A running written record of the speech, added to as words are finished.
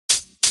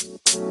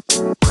All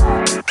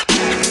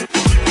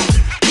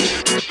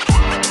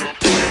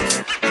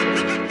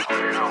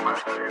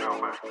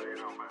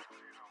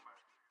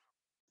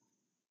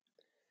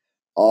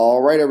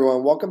right,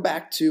 everyone. Welcome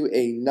back to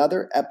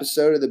another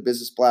episode of the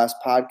Business Blast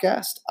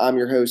podcast. I'm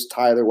your host,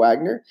 Tyler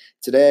Wagner.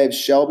 Today, I have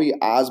Shelby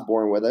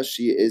Osborne with us.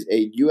 She is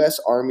a U.S.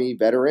 Army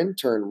veteran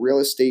turned real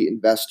estate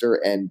investor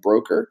and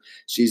broker.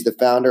 She's the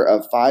founder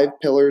of Five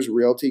Pillars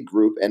Realty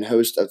Group and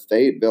host of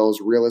Fayetteville's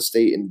Real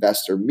Estate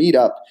Investor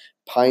Meetup,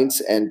 Pints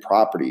and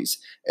Properties,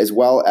 as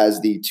well as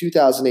the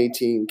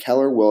 2018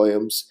 Keller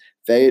Williams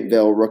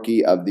Fayetteville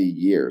Rookie of the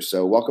Year.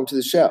 So welcome to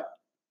the show.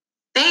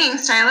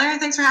 Thanks, Tyler.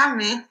 Thanks for having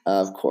me.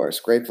 Of course.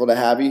 Grateful to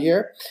have you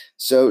here.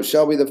 So,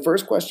 Shelby, the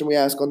first question we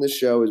ask on this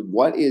show is,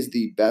 what is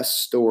the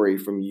best story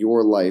from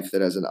your life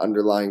that has an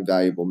underlying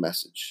valuable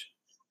message?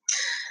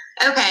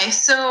 Okay,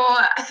 so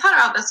I thought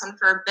about this one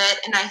for a bit,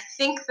 and I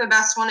think the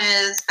best one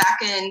is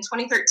back in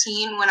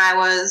 2013 when I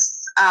was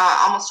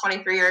almost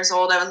 23 years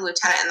old. I was a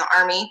lieutenant in the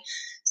Army,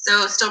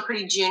 so still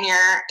pretty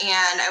junior,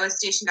 and I was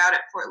stationed out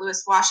at Fort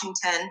Lewis,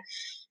 Washington,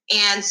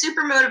 and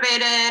super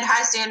motivated,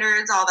 high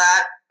standards, all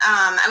that.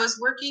 I was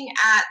working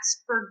at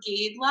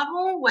brigade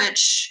level,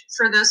 which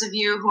for those of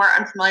you who are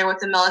unfamiliar with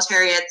the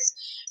military, it's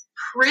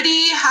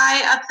pretty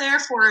high up there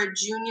for a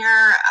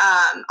junior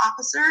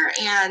officer.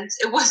 And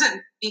it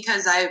wasn't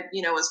because I,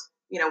 was,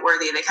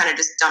 worthy. They kind of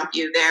just dump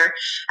you there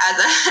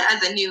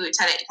as a new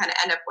lieutenant. You kind of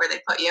end up where they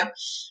put you.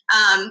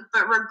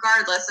 But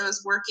regardless, I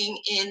was working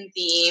in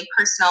the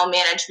personnel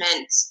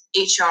management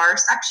HR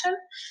section.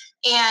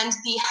 And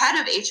the head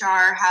of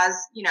HR has,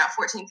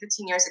 14,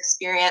 15 years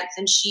experience,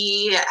 and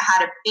she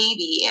had a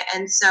baby.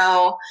 And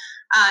so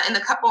in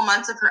the couple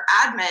months of her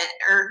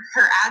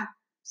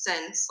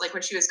absence, like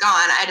when she was gone,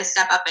 I had to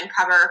step up and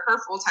cover her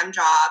full-time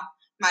job,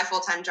 my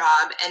full-time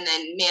job, and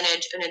then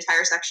manage an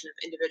entire section of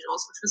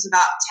individuals, which was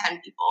about 10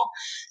 people.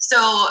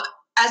 So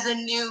as a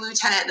new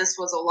lieutenant, this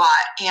was a lot.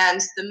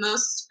 And the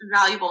most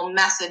valuable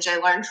message I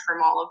learned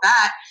from all of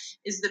that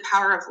is the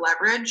power of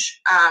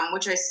leverage,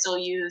 which I still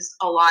use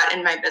a lot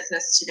in my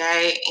business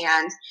today,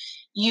 and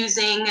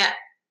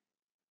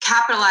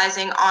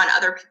capitalizing on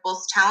other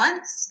people's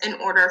talents in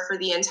order for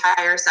the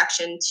entire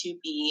section to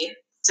be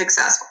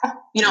successful.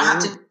 You don't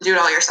have to do it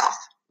all yourself.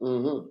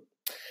 Mm-hmm.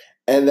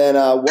 And then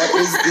what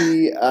is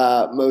the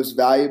most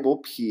valuable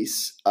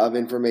piece of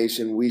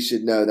information we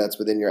should know that's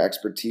within your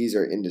expertise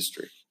or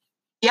industry?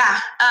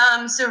 Yeah.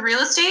 So real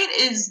estate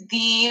is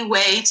the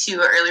way to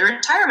early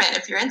retirement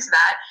if you're into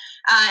that,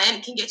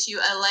 and can get you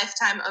a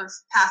lifetime of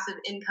passive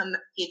income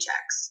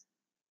paychecks.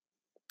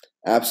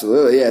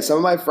 Absolutely. Yeah. Some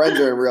of my friends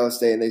are in real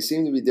estate and they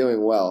seem to be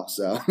doing well.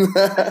 So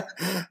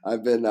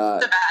I've been the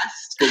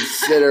best.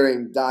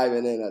 considering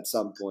diving in at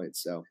some point.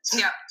 So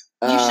yeah,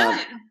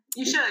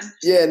 you should.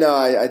 Yeah, no,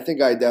 I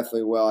think I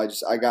definitely will.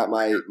 I got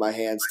my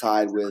hands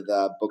tied with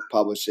book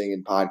publishing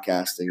and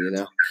podcasting,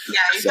 Yeah,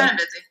 you're kind of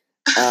busy.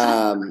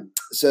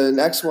 So the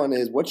next one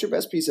is, what's your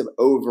best piece of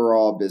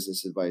overall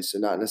business advice? So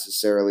not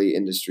necessarily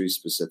industry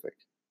specific.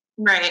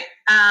 Right.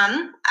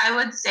 I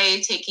would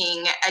say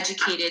taking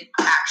educated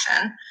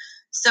action.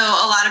 So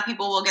a lot of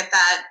people will get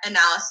that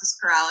analysis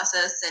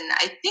paralysis. And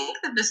I think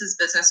that this is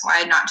business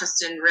wide, not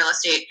just in real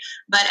estate,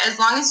 but as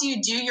long as you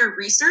do your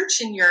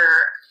research and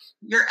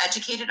you're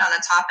educated on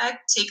a topic,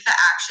 take the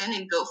action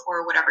and go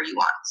for whatever you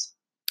want.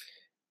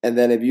 And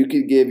then if you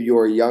could give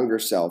your younger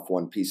self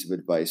one piece of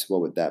advice,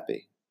 what would that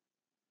be?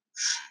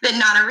 That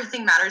not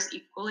everything matters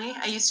equally.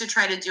 I used to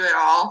try to do it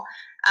all,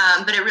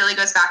 but it really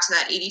goes back to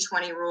that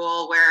 80-20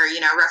 rule where,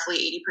 roughly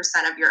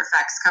 80% of your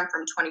effects come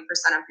from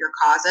 20% of your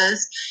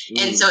causes.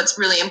 And so it's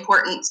really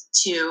important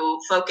to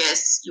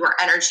focus your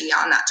energy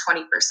on that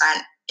 20%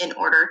 in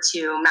order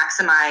to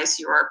maximize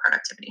your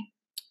productivity.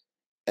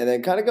 And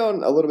then kind of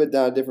going a little bit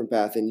down a different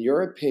path, in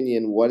your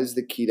opinion, what is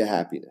the key to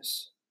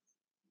happiness?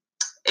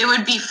 It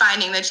would be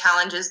finding the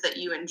challenges that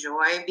you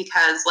enjoy,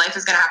 because life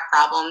is going to have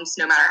problems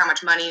no matter how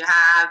much money you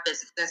have,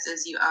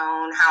 businesses you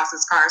own,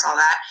 houses, cars, all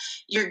that.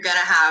 You're going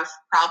to have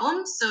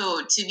problems.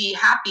 So to be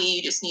happy,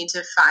 you just need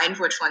to find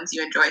which ones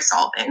you enjoy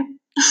solving.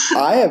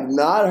 I have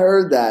not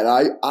heard that.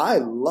 I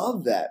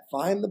love that.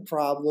 Find the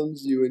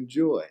problems you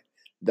enjoy.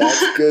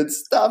 That's good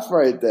stuff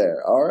right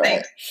there. All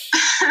right.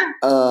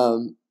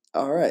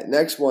 All right.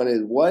 Next one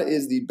is, what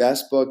is the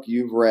best book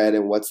you've read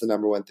and what's the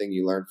number one thing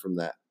you learned from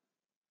that?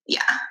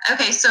 Yeah.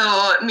 Okay. So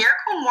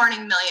Miracle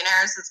Morning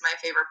Millionaires is my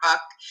favorite book.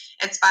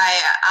 It's by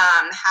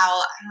Hal,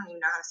 I don't even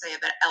know how to say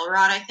it, but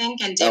Elrod, I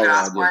think, and David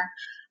Osborne.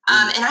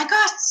 And I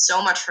got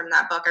so much from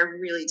that book. I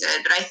really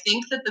did. But I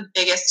think that the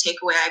biggest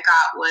takeaway I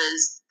got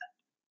was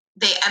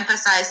they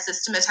emphasize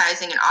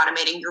systematizing and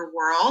automating your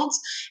world,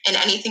 and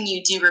anything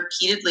you do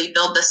repeatedly,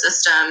 build the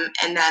system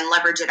and then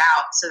leverage it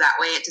out. So that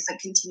way it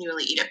doesn't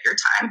continually eat up your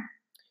time.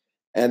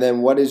 And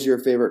then what is your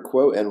favorite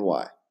quote and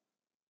why?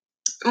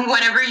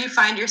 Whenever you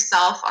find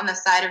yourself on the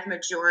side of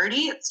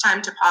majority, it's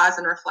time to pause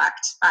and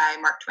reflect, by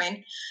Mark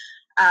Twain.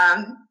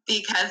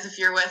 Because if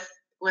you're with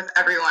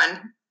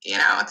everyone,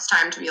 it's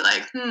time to be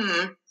like,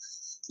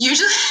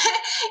 Usually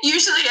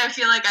I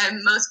feel like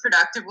I'm most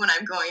productive when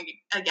I'm going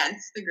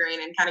against the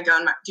grain and kind of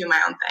do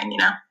my own thing,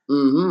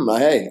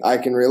 Hey, I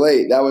can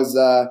relate. That was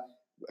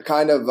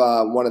kind of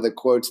one of the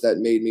quotes that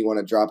made me want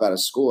to drop out of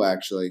school,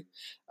 actually,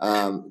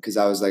 because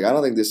I was like, I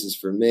don't think this is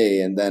for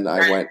me. And then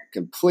I went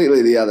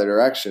completely the other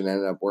direction and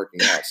ended up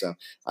working out. So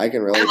I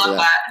can relate to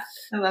that.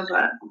 I love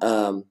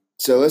that.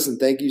 So listen,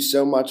 thank you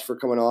so much for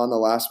coming on. The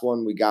last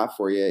one we got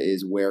for you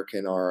is, where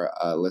can our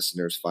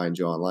listeners find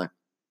you online?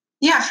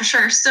 Yeah, for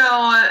sure.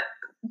 So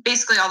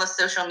basically all the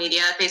social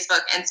media,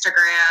 Facebook,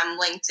 Instagram,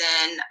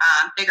 LinkedIn,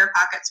 bigger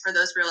pockets for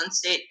those real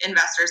estate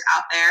investors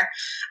out there.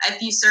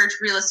 If you search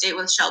real estate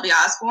with Shelby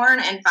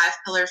Osborne and 5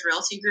 Pillars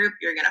Realty Group,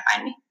 you're going to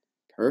find me.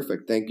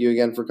 Perfect. Thank you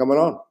again for coming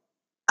on.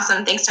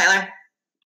 Awesome. Thanks, Tyler.